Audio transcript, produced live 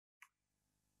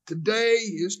Today,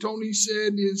 as Tony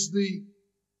said, is the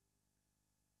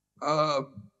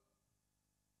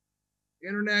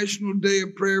International Day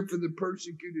of Prayer for the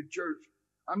Persecuted Church.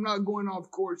 I'm not going off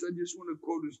course. I just want to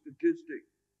quote a statistic.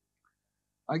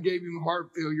 I gave him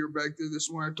heart failure back there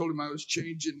this morning. I told him I was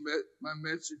changing my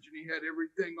message, and he had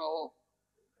everything all.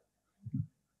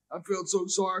 I felt so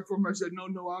sorry for him. I said, no,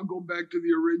 I'll go back to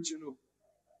the original.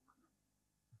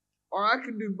 Or I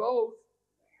can do both.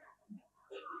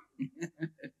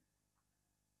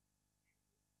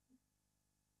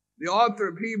 The author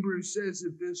of Hebrews says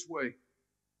it this way.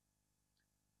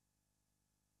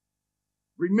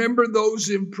 Remember those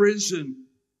in prison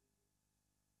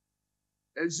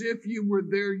as if you were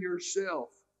there yourself.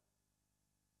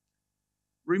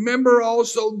 Remember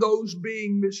also those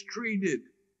being mistreated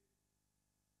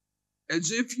as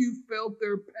if you felt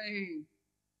their pain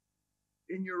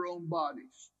in your own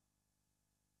bodies.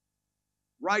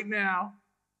 Right now,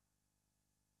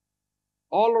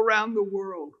 all around the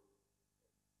world,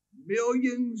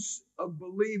 millions of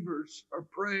believers are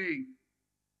praying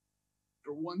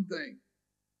for one thing: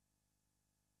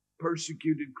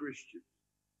 persecuted Christians.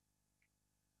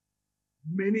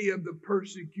 Many of the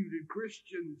persecuted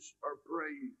Christians are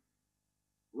praying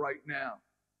right now.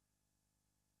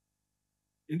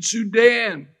 In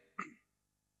Sudan,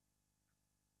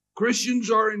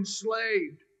 Christians are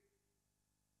enslaved.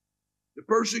 The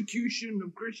persecution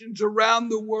of Christians around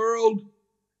the world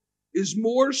is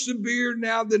more severe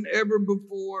now than ever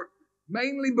before,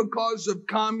 mainly because of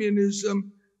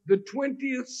communism. The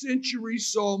 20th century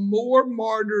saw more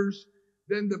martyrs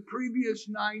than the previous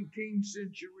 19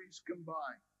 centuries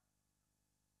combined.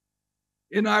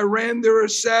 In Iran, they're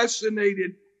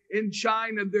assassinated. In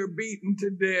China, they're beaten to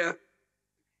death.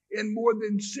 In more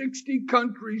than 60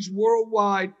 countries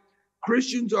worldwide,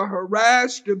 Christians are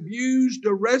harassed, abused,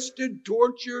 arrested,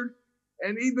 tortured,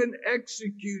 and even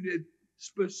executed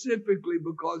specifically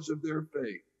because of their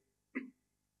faith.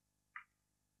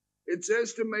 It's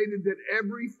estimated that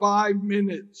every 5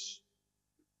 minutes,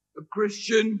 a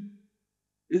Christian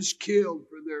is killed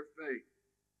for their faith.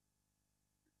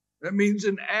 That means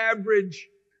an average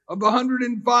of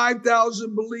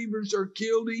 105,000 believers are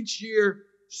killed each year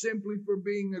simply for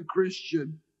being a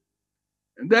Christian.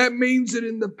 And that means that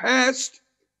in the past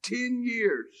 10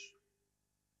 years,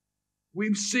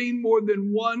 we've seen more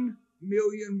than 1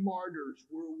 million martyrs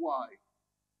worldwide.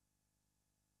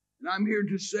 And I'm here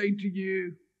to say to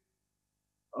you,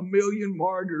 1 million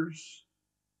martyrs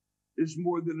is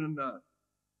more than enough.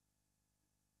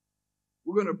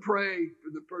 We're going to pray for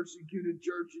the persecuted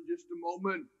church in just a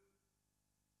moment.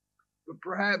 But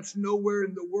perhaps nowhere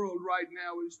in the world right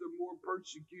now is there more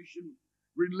persecution,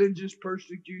 religious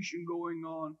persecution going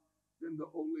on than the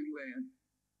Holy Land.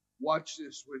 Watch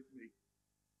this with me.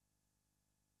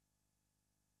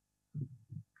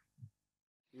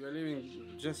 We are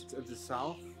living just at the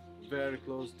south, very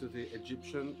close to the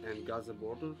Egyptian and Gaza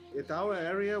border. At our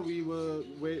area, we were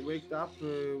waked up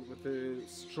with a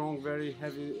strong, very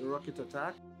heavy rocket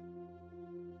attack.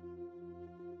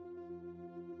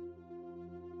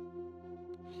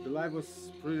 The life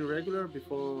was pretty regular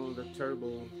before the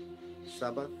terrible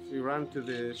Sabbath. We ran to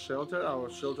the shelter, our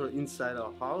shelter inside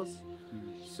our house.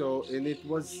 And it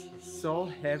was so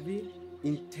heavy,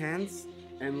 intense,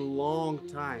 and long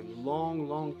time,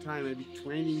 maybe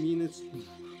 20 minutes.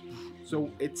 So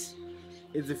it's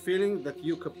a feeling that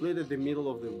you completed the middle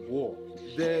of the war.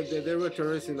 There were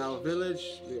terrorists in our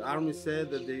village. The army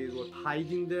said that they were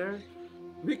hiding there.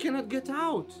 We cannot get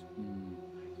out.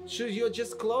 So you're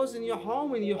just closed in your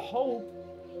home and you hope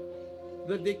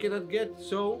that they cannot get.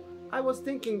 So I was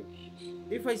thinking,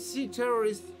 if I see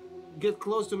terrorists get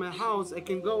close to my house, I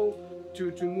can go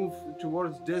to move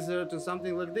towards desert or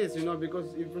something like this,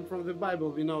 because even from the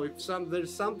Bible, if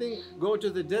there's something, go to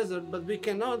the desert, but we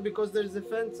cannot because there's a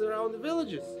fence around the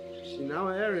villages. In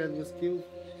our area, it was killed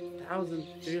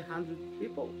 1,300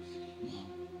 people,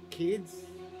 kids,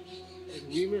 and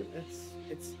women.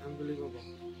 It's unbelievable.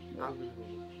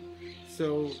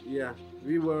 So yeah,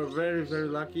 we were very, very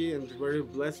lucky and very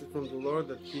blessed from the Lord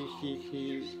that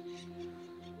He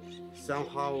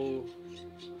somehow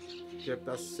kept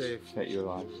us safe. Kept your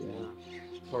life, yeah.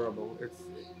 Horrible. It's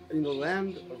in the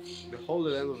land of the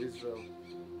Holy Land of Israel.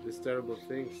 These terrible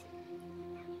things.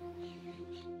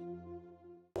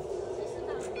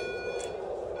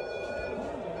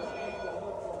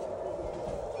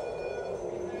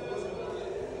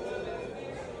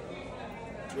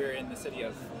 We're in the city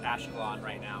of Ashkelon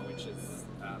right now, which is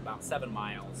about 7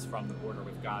 miles from the border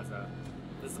with Gaza.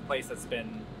 This is a place that's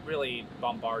been really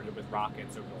bombarded with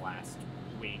rockets over the last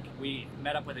week. We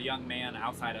met up with a young man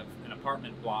outside of an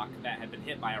apartment block that had been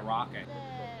hit by a rocket.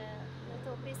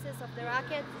 So pieces of the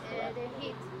rocket, they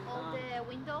hit all the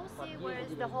windows. See where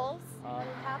is the holes that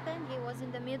it happened? He was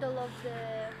in the middle of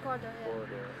the corridor here.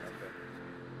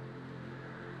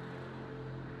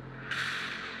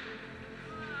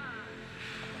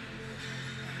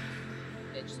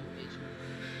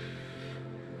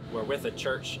 We're with a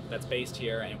church that's based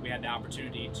here, and we had the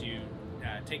opportunity to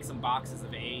take some boxes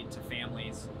of aid to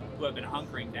families who have been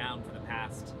hunkering down for the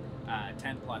past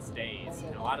 10 plus days.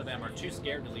 And a lot of them are too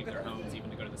scared to leave their homes, even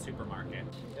to go to the supermarket.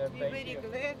 We're very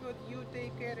glad that you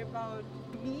take care about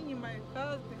me and my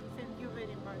husband. Thank you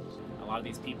very much. A lot of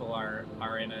these people are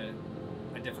in a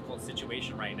difficult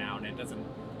situation right now, and it doesn't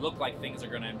look like things are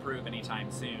going to improve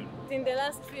anytime soon. In the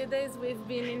last few days, we've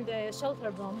been in the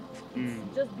shelter bomb,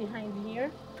 just behind here,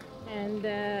 and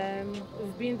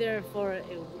we've been there for a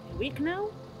week now.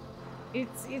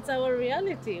 It's our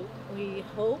reality. We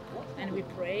hope and we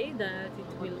pray that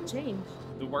it will change.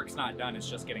 The work's not done, it's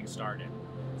just getting started.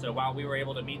 So while we were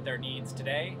able to meet their needs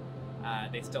today,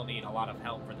 they still need a lot of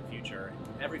help for the future.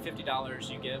 Every $50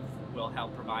 you give will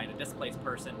help provide a displaced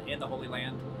person in the Holy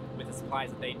Land with the supplies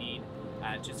that they need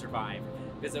to survive.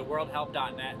 Visit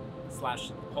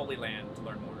worldhelp.net/holyland to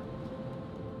learn more.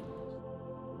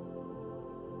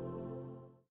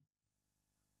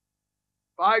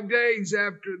 Five days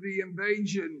after the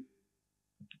invasion,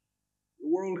 the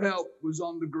World Help was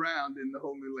on the ground in the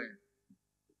Holy Land.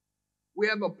 We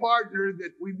have a partner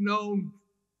that we've known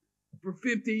for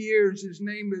 50 years. His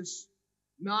name is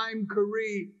Naim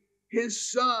Kari. His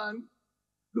son,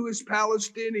 who is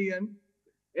Palestinian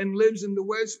and lives in the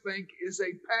West Bank, is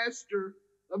a pastor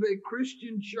of a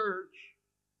Christian church.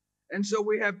 And so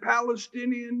we have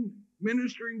Palestinian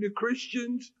ministering to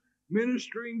Christians,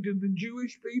 ministering to the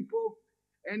Jewish people,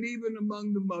 and even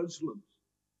among the Muslims.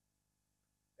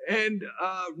 And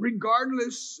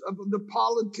regardless of the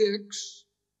politics,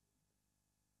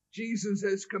 Jesus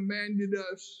has commanded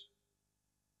us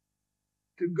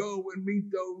to go and meet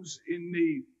those in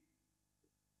need.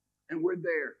 And we're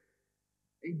there.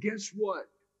 And guess what?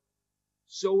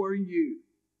 So are you.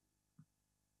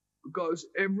 Because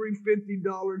every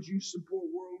 $50 you support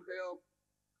World Help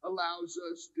allows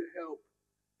us to help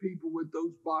people with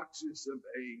those boxes of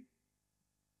aid.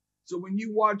 So when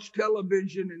you watch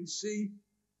television and see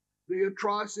the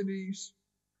atrocities,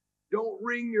 don't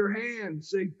wring your hands.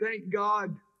 Say, thank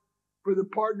God for the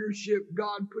partnership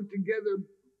God put together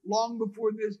long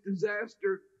before this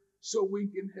disaster so we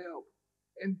can help.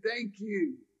 And thank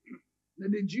you. Now,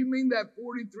 did you mean that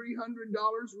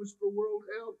 $4,300 was for World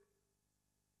Help?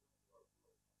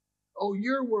 Oh,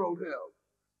 your World Help.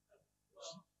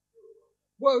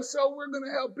 Well, so we're going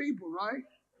to help people, right?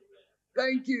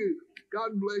 Thank you.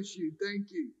 God bless you.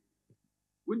 Thank you.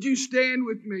 Would you stand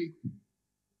with me?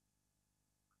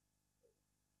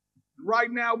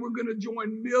 Right now, we're going to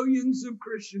join millions of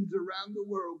Christians around the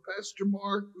world. Pastor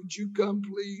Mark, would you come,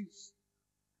 please,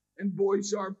 and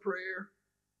voice our prayer?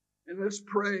 And let's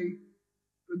pray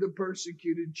for the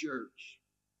persecuted church.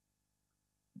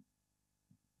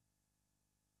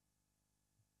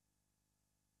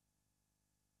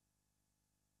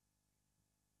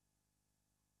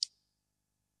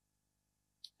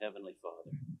 Heavenly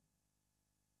Father,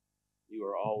 you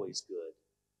are always good.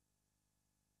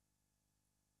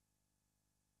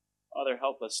 Father,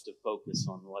 help us to focus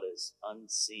on what is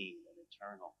unseen and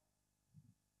eternal.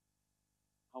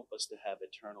 Help us to have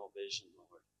eternal vision,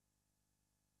 Lord.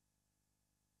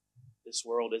 This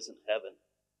world isn't heaven,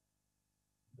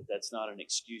 but that's not an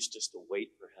excuse just to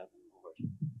wait for heaven, Lord.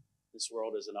 This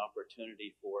world is an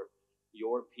opportunity for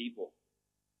your people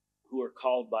who are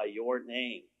called by your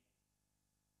name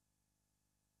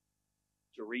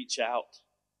to reach out,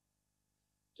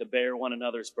 to bear one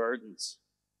another's burdens,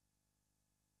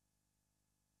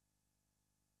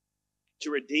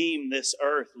 to redeem this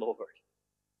earth, Lord,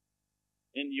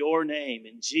 in your name,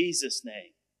 in Jesus'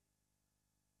 name.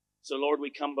 So, Lord, we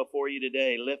come before you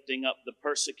today lifting up the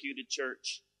persecuted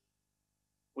church.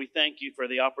 We thank you for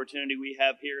the opportunity we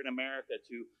have here in America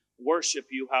to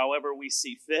worship you however we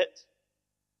see fit,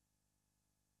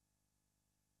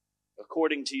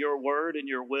 according to your word and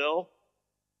your will.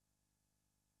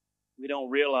 We don't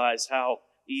realize how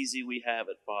easy we have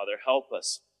it, Father. Help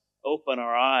us. Open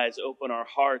our eyes, open our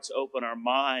hearts, open our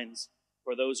minds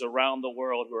for those around the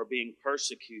world who are being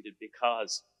persecuted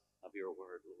because of your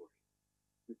word, Lord.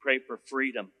 We pray for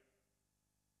freedom.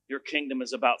 Your kingdom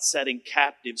is about setting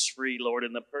captives free, Lord,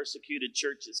 and the persecuted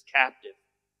church is captive.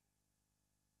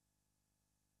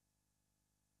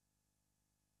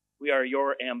 We are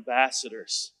your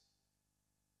ambassadors,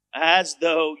 as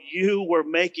though you were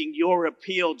making your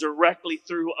appeal directly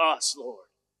through us, Lord.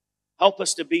 Help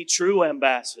us to be true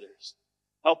ambassadors.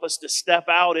 Help us to step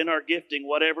out in our gifting,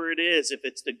 whatever it is. If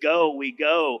it's to go, we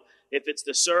go. If it's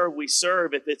to serve, we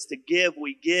serve. If it's to give,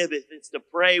 we give. If it's to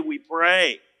pray, we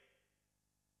pray.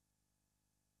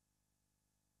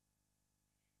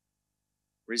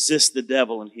 Resist the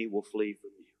devil and he will flee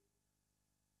from you.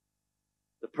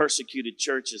 The persecuted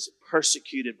church is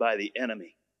persecuted by the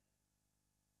enemy.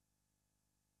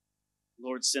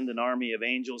 Lord, send an army of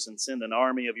angels and send an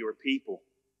army of your people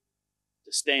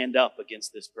to stand up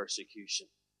against this persecution.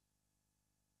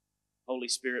 Holy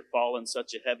Spirit, fall in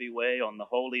such a heavy way on the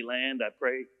Holy Land. I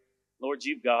pray, Lord,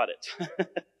 you've got it.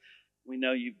 We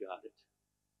know you've got it.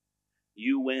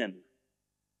 You win.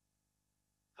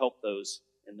 Help those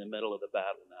in the middle of the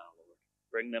battle now, Lord.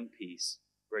 Bring them peace.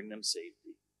 Bring them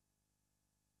safety.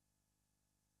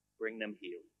 Bring them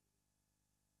healing.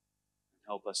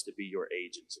 Help us to be your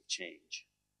agents of change.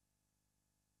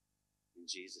 In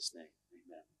Jesus' name,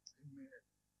 amen. Amen.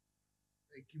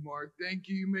 Thank you, Mark. Thank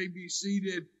you. You may be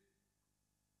seated.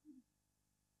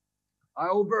 I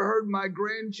overheard my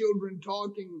grandchildren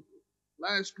talking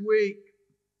last week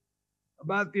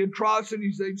about the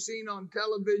atrocities they've seen on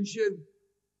television,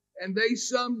 and they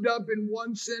summed up in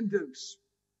one sentence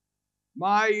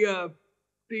my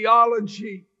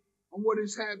theology on what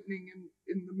is happening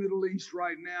in the Middle East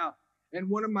right now. And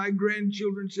one of my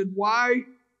grandchildren said, why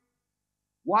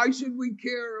should we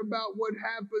care about what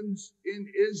happens in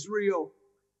Israel?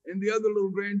 And the other little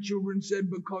grandchildren said,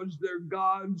 because they're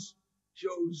God's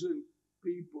chosen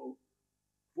people.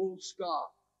 Full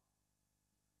stop.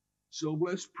 So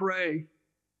let's pray.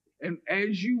 And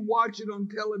as you watch it on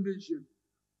television,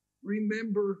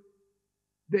 remember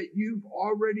that you've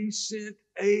already sent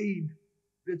aid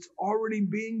that's already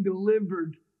being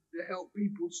delivered to help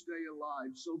people stay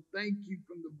alive. So thank you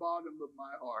from the bottom of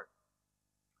my heart.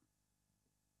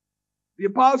 The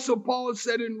Apostle Paul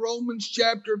said in Romans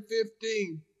chapter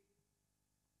 15,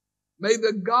 may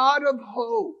the God of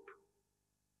hope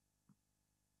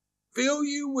fill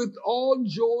you with all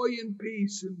joy and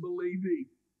peace in believing.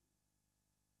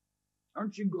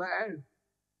 Aren't you glad?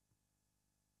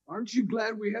 Aren't you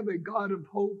glad we have a God of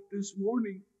hope this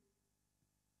morning?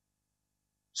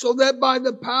 So that by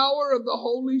the power of the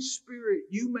Holy Spirit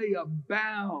you may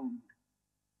abound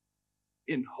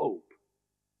in hope.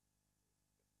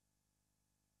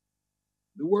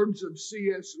 The words of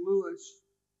C.S. Lewis,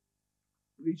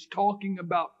 he's talking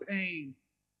about pain,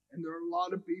 and there are a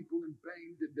lot of people in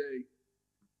pain today.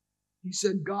 He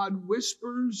said, God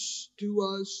whispers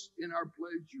to us in our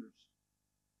pleasures.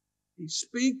 He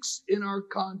speaks in our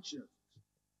conscience,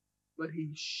 but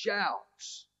he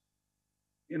shouts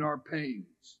in our pains.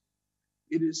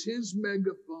 It is his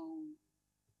megaphone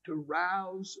to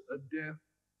rouse a deaf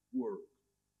world.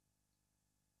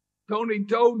 Tony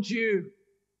told you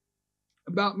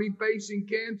about me facing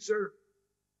cancer.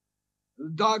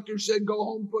 The doctor said, go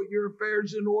home, put your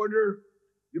affairs in order.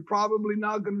 You're probably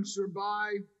not going to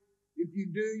survive. If you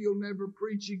do, you'll never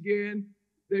preach again.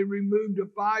 They removed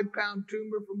a 5-pound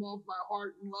tumor from off my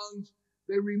heart and lungs.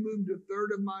 They removed a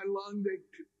third of my lung. They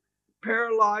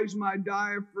paralyzed my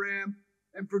diaphragm.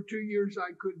 And for 2 years,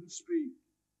 I couldn't speak.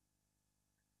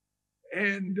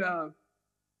 And the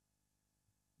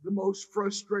most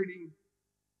frustrating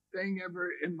thing ever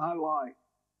in my life.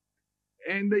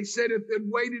 And they said if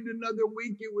they'd waited another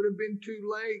week, it would have been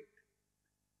too late.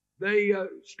 They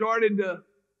started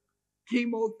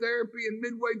chemotherapy, and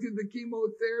midway through the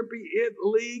chemotherapy, it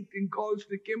leaked and caused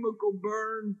a chemical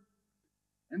burn.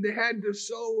 And they had to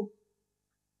sew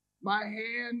my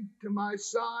hand to my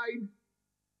side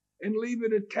and leave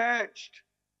it attached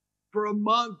for a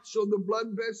month so the blood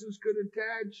vessels could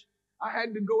attach. I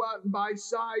had to go out and buy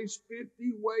size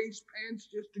 50 waist pants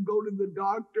just to go to the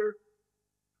doctor.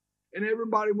 And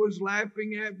everybody was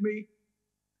laughing at me.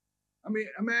 I mean,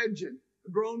 imagine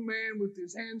a grown man with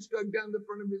his hand stuck down the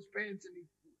front of his pants and he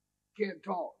can't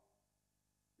talk.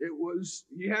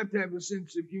 You have to have a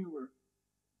sense of humor.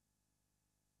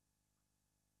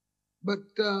 But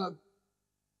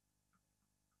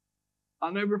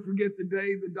I'll never forget the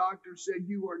day the doctor said,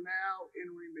 you are now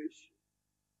in remission.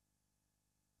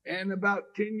 And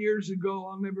about 10 years ago,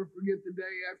 I'll never forget the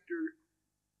day after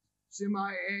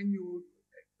semi-annual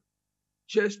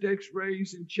chest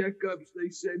x-rays and checkups, they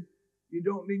said, you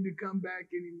don't need to come back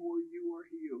anymore. You are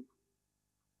healed.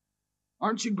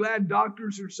 Aren't you glad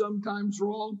doctors are sometimes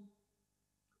wrong?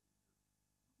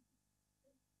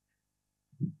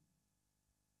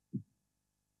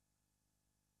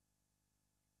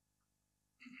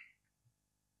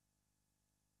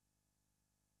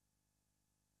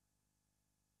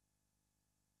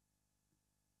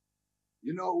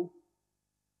 You know,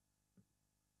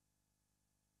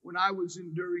 When I was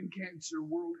enduring cancer,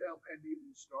 World Health hadn't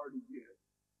even started yet.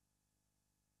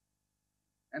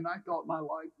 And I thought my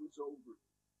life was over.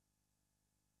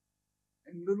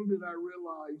 And little did I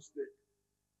realize that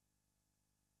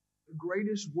the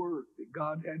greatest work that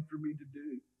God had for me to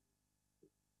do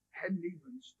hadn't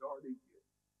even started yet.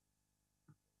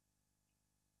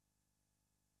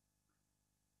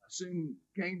 I soon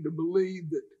came to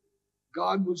believe that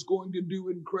God was going to do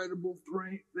incredible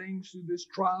things through this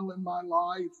trial in my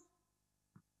life.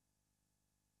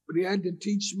 But He had to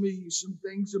teach me some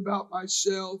things about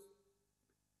myself.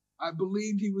 I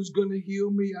believed He was going to heal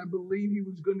me. I believed He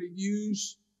was going to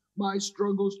use my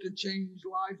struggles to change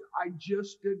lives. I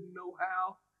just didn't know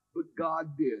how, but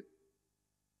God did.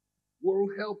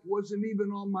 World Health wasn't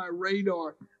even on my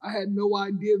radar. I had no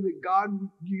idea that God would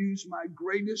use my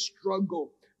greatest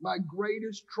struggle, my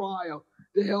greatest trial,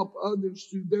 to help others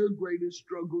through their greatest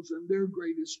struggles and their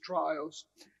greatest trials.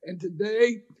 And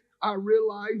today, I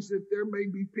realize that there may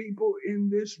be people in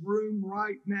this room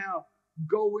right now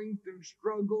going through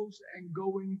struggles and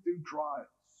going through trials.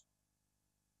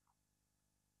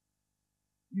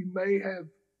 You may have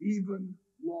even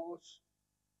lost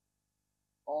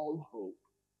all hope.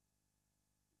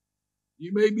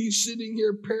 You may be sitting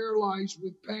here paralyzed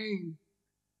with pain,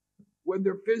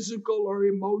 whether physical or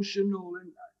emotional.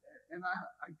 And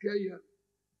I tell you,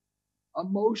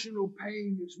 emotional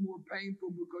pain is more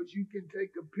painful because you can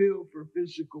take a pill for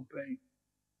physical pain.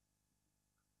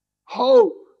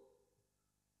 Hope.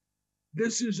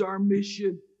 This is our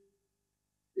mission.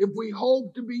 If we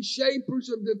hope to be shapers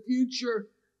of the future,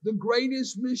 the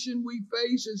greatest mission we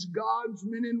face as God's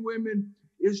men and women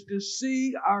is to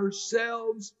see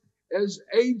ourselves as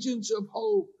agents of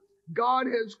hope. God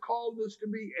has called us to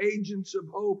be agents of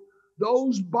hope.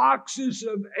 Those boxes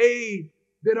of aid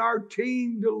that our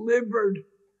team delivered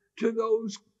to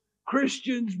those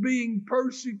Christians being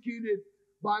persecuted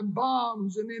by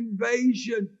bombs and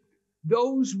invasion,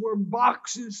 those were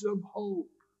boxes of hope.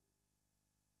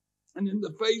 And in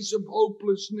the face of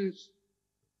hopelessness,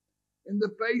 in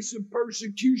the face of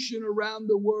persecution around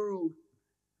the world,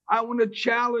 I want to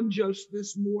challenge us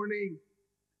this morning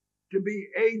to be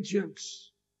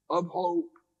agents of hope.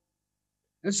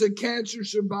 As a cancer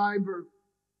survivor,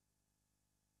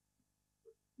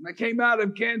 when I came out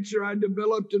of cancer, I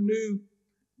developed a new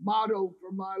motto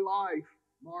for my life,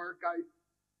 Mark.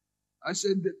 I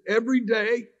said that every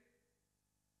day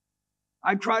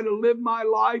I try to live my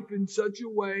life in such a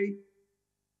way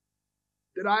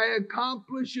that I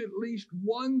accomplish at least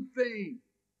one thing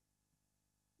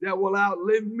that will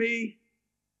outlive me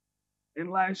and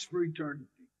last for eternity.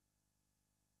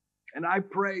 And I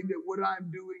pray that what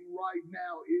I'm doing right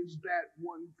now is that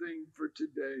one thing for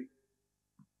today.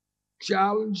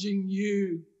 Challenging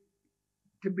you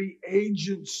to be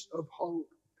agents of hope.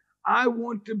 I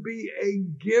want to be a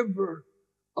giver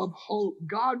of hope.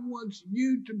 God wants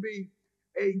you to be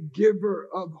a giver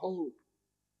of hope.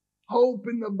 Hope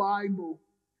in the Bible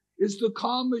is the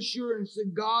calm assurance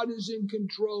that God is in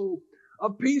control, a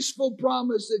peaceful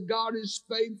promise that God is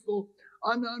faithful,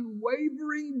 an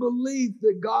unwavering belief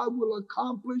that God will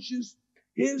accomplish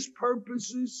His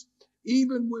purposes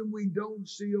even when we don't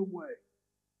see a way.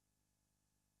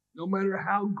 No matter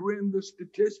how grim the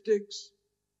statistics,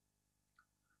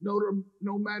 no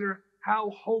matter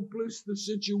how hopeless the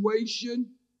situation,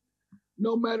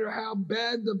 no matter how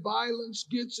bad the violence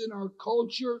gets in our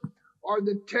culture or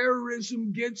the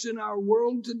terrorism gets in our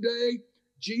world today,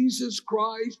 Jesus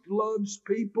Christ loves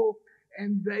people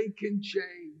and they can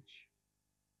change.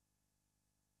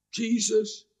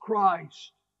 Jesus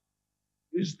Christ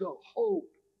is the hope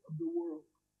of the world.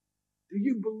 Do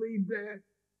you believe that?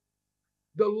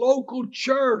 The local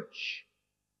church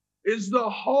is the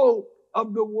hope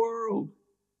of the world.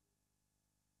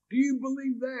 Do you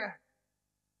believe that?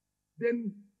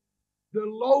 Then the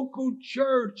local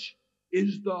church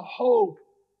is the hope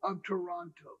of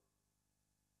Toronto.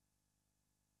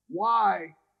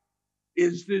 Why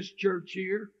is this church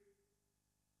here?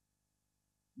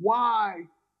 Why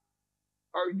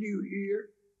are you here?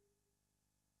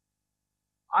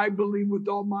 I believe with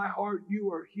all my heart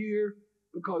you are here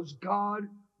because God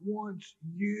wants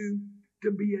you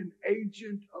to be an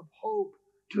agent of hope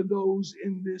to those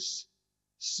in this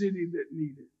city that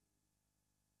need it.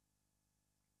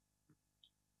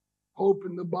 Hope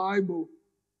in the Bible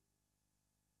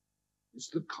is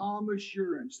the calm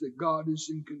assurance that God is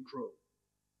in control.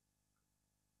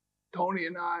 Tony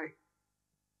and I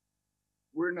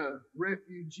were in a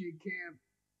refugee camp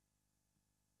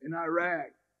in Iraq.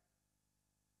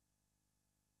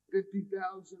 50,000,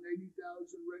 80,000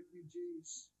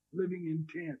 refugees living in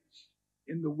tents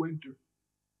in the winter.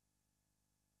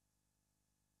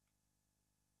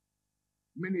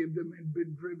 Many of them had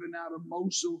been driven out of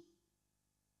Mosul.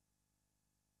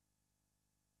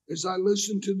 As I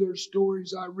listened to their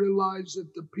stories, I realized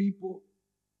that the people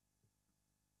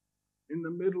in the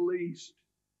Middle East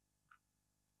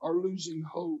are losing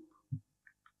hope.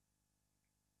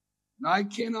 And I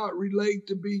cannot relate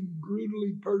to being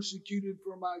brutally persecuted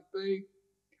for my faith.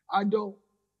 I don't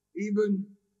even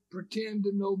pretend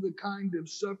to know the kind of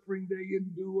suffering they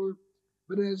endure.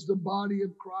 But as the body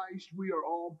of Christ, we are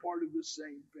all part of the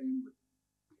same family.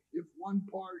 If one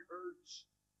part hurts,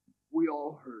 we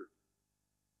all hurt.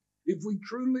 If we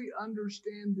truly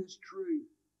understand this truth,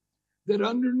 that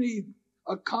underneath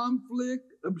a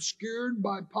conflict obscured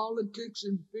by politics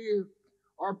and fear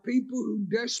are people who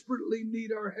desperately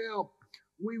need our help,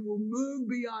 we will move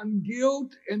beyond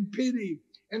guilt and pity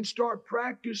and start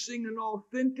practicing an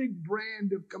authentic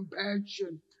brand of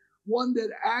compassion, one that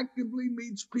actively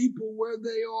meets people where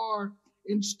they are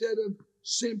instead of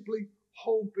simply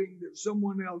hoping that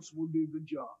someone else will do the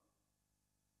job.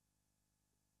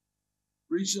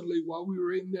 Recently, while we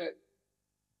were in that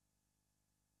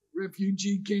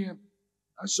refugee camp,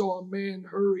 I saw a man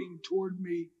hurrying toward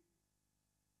me,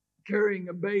 carrying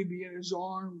a baby in his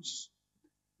arms.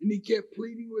 And he kept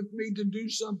pleading with me to do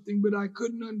something, but I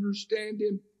couldn't understand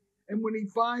him. And when he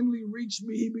finally reached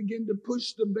me, he began to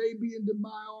push the baby into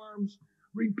my arms,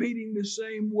 repeating the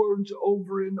same words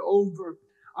over and over.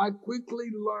 I quickly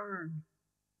learned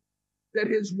that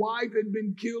his wife had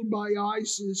been killed by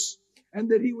ISIS and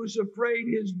that he was afraid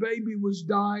his baby was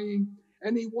dying,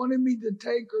 and he wanted me to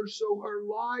take her so her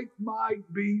life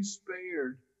might be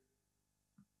spared.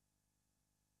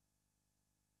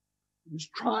 He was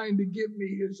trying to give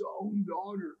me his own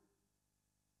daughter.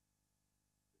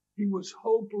 He was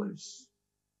hopeless.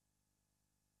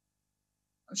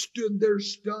 I stood there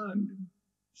stunned,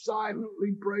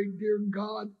 silently prayed, "Dear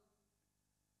God,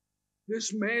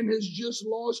 this man has just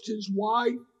lost his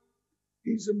wife.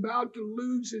 He's about to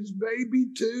lose his baby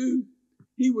too.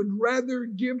 He would rather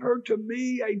give her to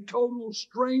me, a total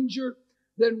stranger,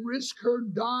 than risk her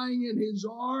dying in his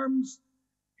arms.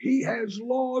 He has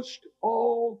lost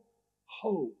all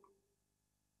hope."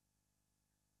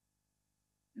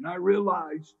 And I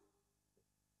realized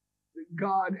that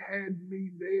God had me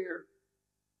there,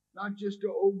 not just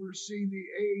to oversee the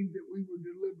aid that we were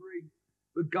delivering,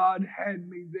 but God had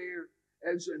me there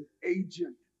as an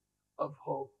agent of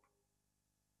hope.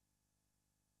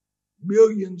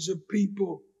 Millions of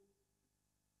people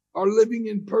are living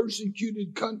in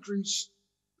persecuted countries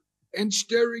and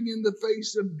staring in the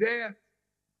face of death,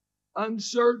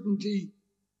 uncertainty,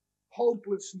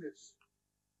 hopelessness.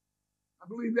 I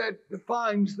believe that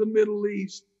defines the Middle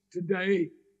East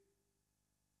today.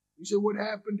 You said, "What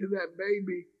happened to that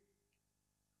baby?"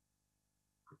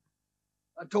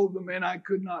 I told the man I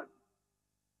could not,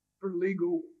 for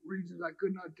legal reasons, I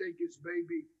could not take his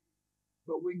baby.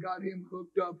 But we got him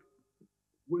hooked up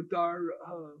with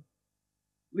our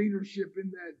leadership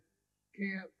in that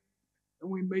camp. And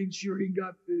we made sure he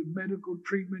got the medical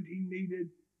treatment he needed.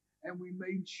 And we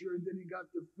made sure that he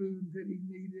got the food that he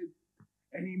needed.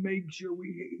 And he made sure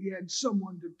he had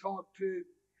someone to talk to.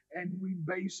 And we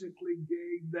basically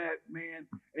gave that man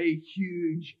a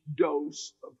huge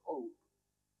dose of hope.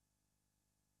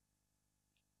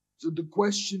 So the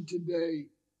question today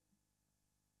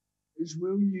is,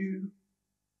 will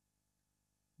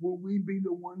we be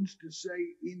the ones to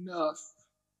say enough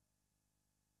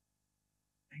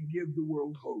and give the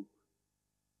world hope?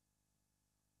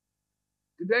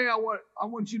 Today I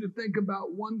want you to think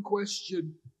about one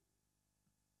question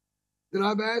that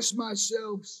I've asked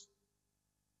myself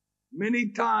many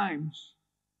times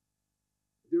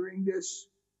during this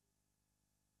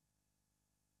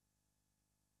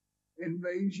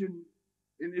invasion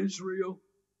in Israel,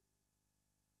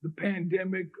 the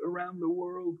pandemic around the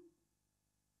world,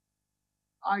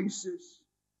 ISIS.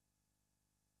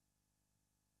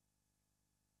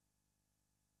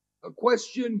 A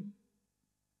question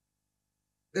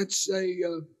that's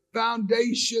a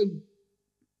foundation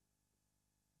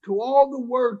to all the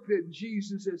work that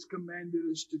Jesus has commanded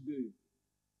us to do.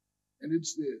 And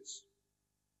it's this: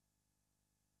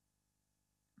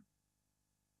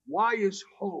 why is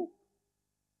hope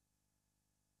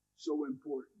so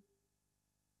important?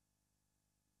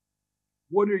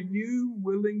 What are you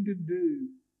willing to do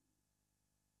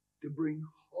to bring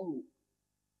hope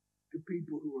to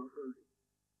people who are hurting?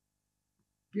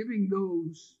 Giving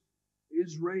those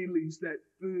Israelis that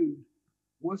food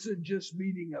wasn't just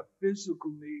meeting a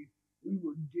physical need, we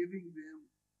were giving them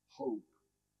hope.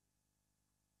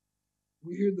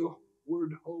 We hear the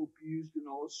word hope used in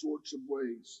all sorts of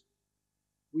ways.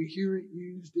 We hear it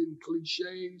used in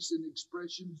cliches and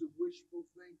expressions of wishful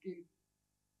thinking.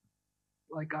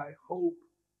 like I hope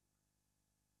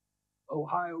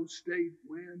Ohio State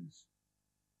wins.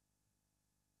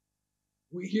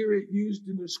 We hear it used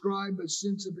to describe a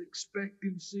sense of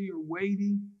expectancy or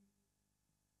waiting,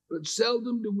 but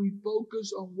seldom do we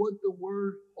focus on what the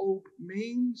word hope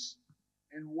means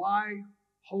and why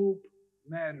hope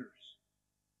matters.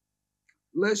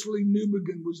 Leslie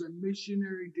Newbegin was a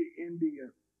missionary to India,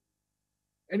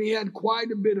 and he had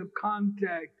quite a bit of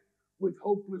contact with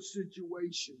hopeless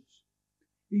situations.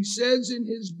 He says in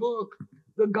his book,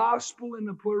 The Gospel in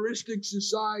a Pluralistic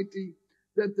Society,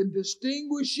 that the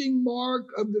distinguishing mark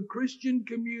of the Christian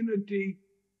community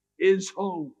is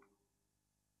hope.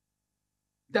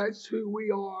 That's who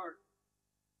we are.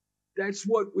 That's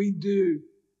what we do.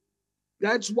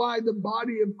 That's why the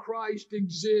body of Christ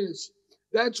exists.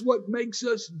 That's what makes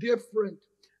us different.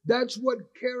 That's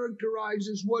what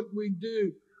characterizes what we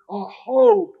do. A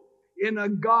hope in a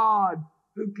God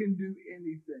who can do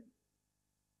anything.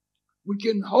 We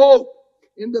can hope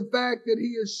in the fact that He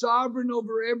is sovereign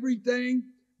over everything,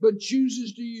 but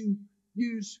chooses to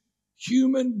use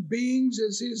human beings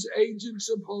as His agents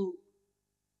of hope.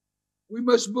 We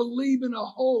must believe in a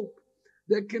hope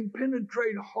that can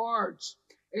penetrate hearts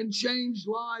and change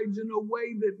lives in a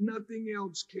way that nothing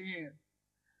else can.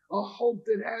 A hope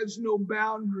that has no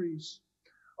boundaries.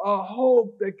 A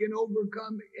hope that can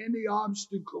overcome any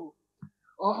obstacle.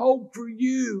 A hope for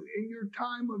you in your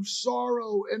time of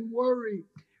sorrow and worry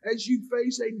as you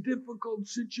face a difficult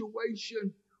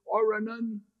situation or an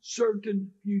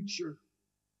uncertain future.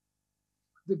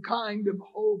 The kind of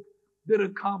hope that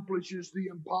accomplishes the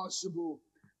impossible.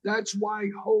 That's why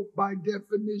hope, by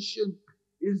definition,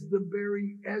 is the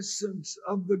very essence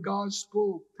of the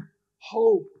gospel.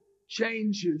 Hope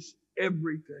changes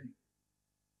everything.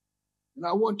 And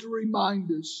I want to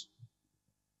remind us,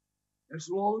 as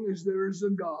long as there is a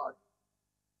God,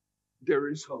 there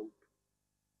is hope.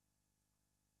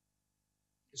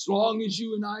 As long as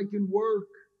you and I can work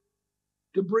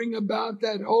to bring about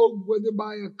that hope, whether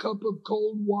by a cup of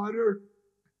cold water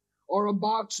or a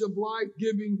box of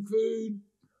life-giving food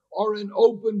or an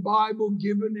open Bible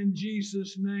given in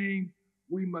Jesus' name,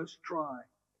 we must try.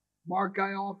 Mark,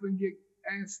 I often get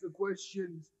asked the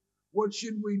questions, what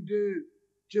should we do?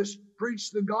 Just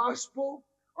preach the gospel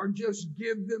or just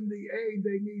give them the aid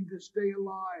they need to stay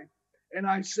alive? And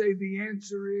I say the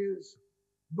answer is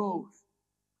both.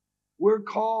 We're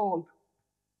called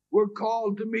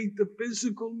to meet the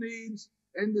physical needs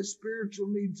and the spiritual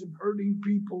needs of hurting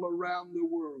people around the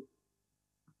world.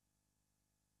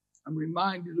 I'm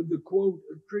reminded of the quote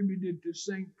attributed to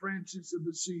St. Francis of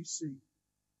Assisi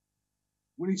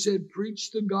when he said, preach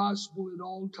the gospel at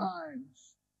all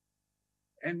times,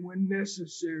 and when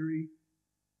necessary,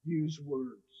 use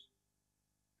words.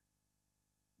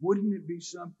 Wouldn't it be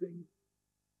something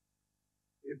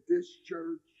if this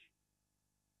church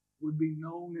would be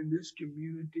known in this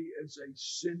community as a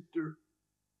center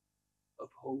of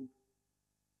hope,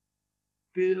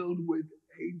 filled with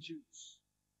agents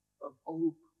of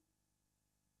hope?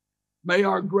 May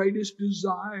our greatest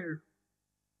desire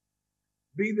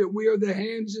be that we are the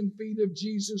hands and feet of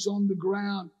Jesus on the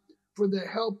ground for the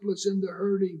helpless and the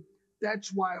hurting.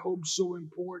 That's why hope's so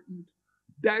important.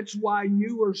 That's why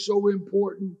you are so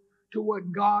important to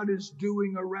what God is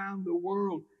doing around the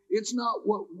world. It's not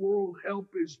what World Help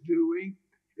is doing.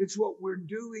 It's what we're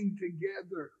doing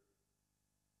together.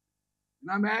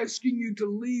 And I'm asking you to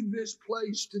leave this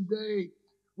place today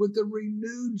with a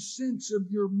renewed sense of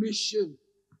your mission,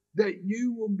 that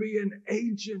you will be an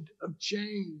agent of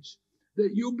change,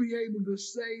 that you'll be able to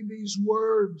say these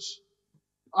words.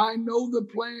 I know the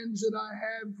plans that I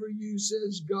have for you,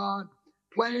 says God,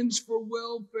 plans for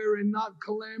welfare and not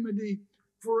calamity,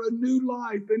 for a new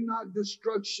life and not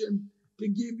destruction, to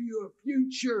give you a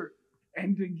future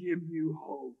and to give you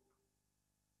hope.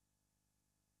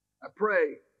 I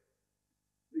pray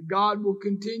that God will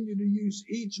continue to use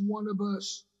each one of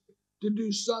us to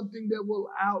do something that will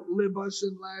outlive us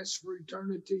and last for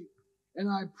eternity. And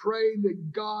I pray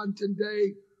that God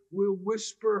today will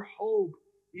whisper hope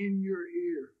in your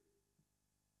ear.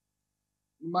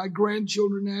 My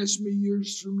grandchildren ask me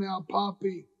years from now,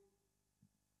 Poppy,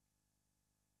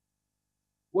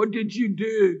 what did you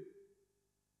do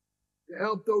to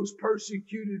help those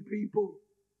persecuted people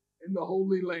in the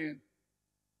Holy Land?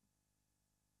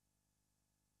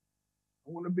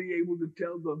 I want to be able to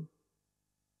tell them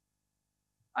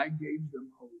I gave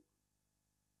them hope.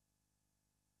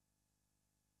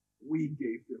 We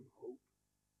gave them hope.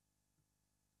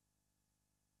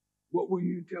 What will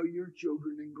you tell your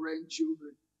children and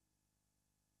grandchildren?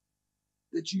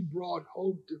 That you brought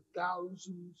hope to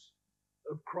thousands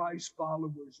of Christ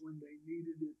followers when they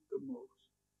needed it the most.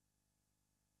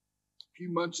 A few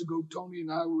months ago, Tony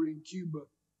and I were in Cuba,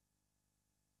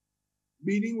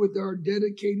 meeting with our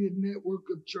dedicated network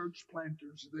of church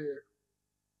planters there.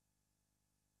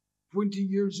 20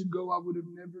 years ago, I would have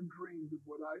never dreamed of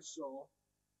what I saw.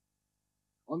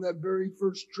 On that very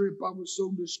first trip, I was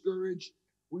so discouraged.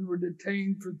 We were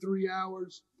detained for 3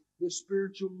 hours. The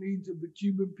spiritual needs of the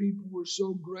Cuban people were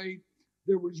so great.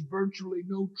 There was virtually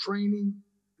no training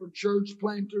for church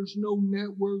planters, no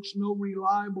networks, no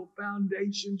reliable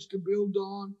foundations to build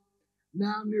on.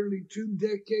 Now, nearly 2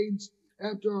 decades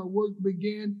after our work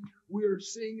began, we are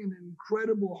seeing an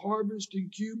incredible harvest in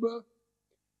Cuba.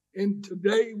 And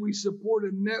today we support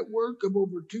a network of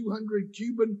over 200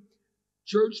 Cuban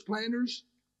church planters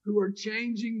who are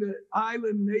changing the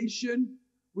island nation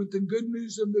with the good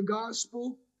news of the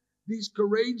gospel. These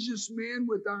courageous men,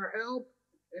 with our help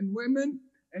and women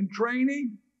and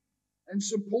training and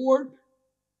support,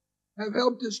 have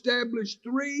helped establish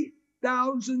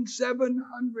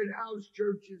 3,700 house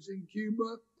churches in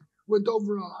Cuba with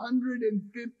over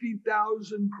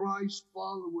 150,000 Christ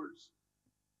followers.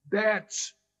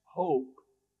 That's hope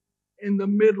in the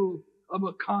middle of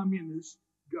a communist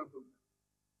government.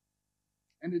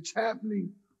 And it's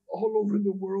happening all over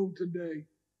the world today.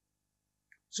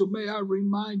 So may I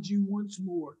remind you once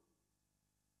more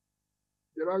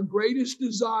that our greatest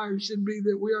desire should be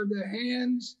that we are the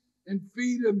hands and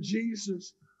feet of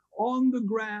Jesus on the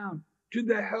ground to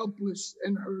the helpless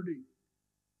and hurting.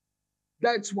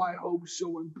 That's why hope's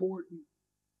so important.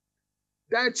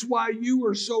 That's why you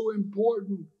are so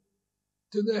important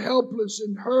to the helpless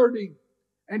and hurting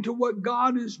and to what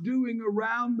God is doing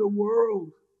around the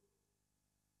world.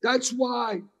 That's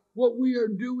why what we are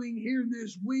doing here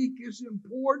this week is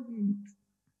important.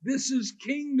 This is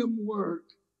kingdom work.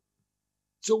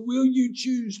 So will you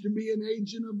choose to be an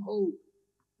agent of hope?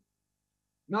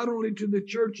 Not only to the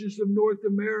churches of North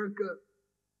America,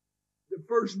 the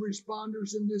first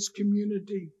responders in this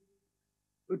community,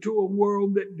 but to a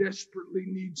world that desperately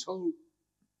needs hope.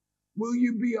 Will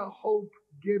you be a hope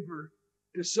giver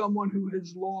to someone who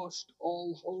has lost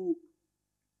all hope?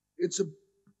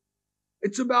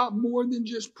 It's about more than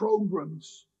just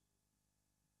programs.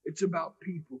 It's about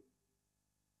people.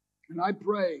 And I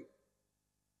pray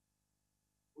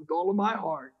with all of my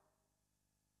heart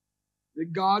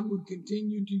that God would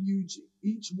continue to use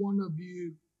each one of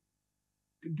you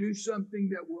to do something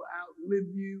that will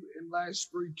outlive you and last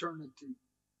for eternity.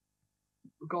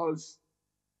 Because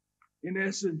in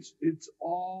essence, it's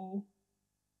all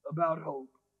about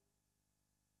hope.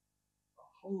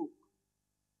 A hope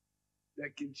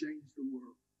that can change the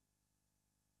world.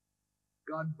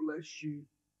 God bless you.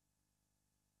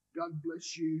 God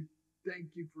bless you.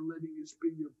 Thank you for letting us be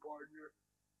your partner.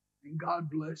 And God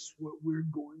bless what we're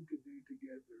going to do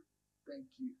together. Thank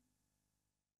you.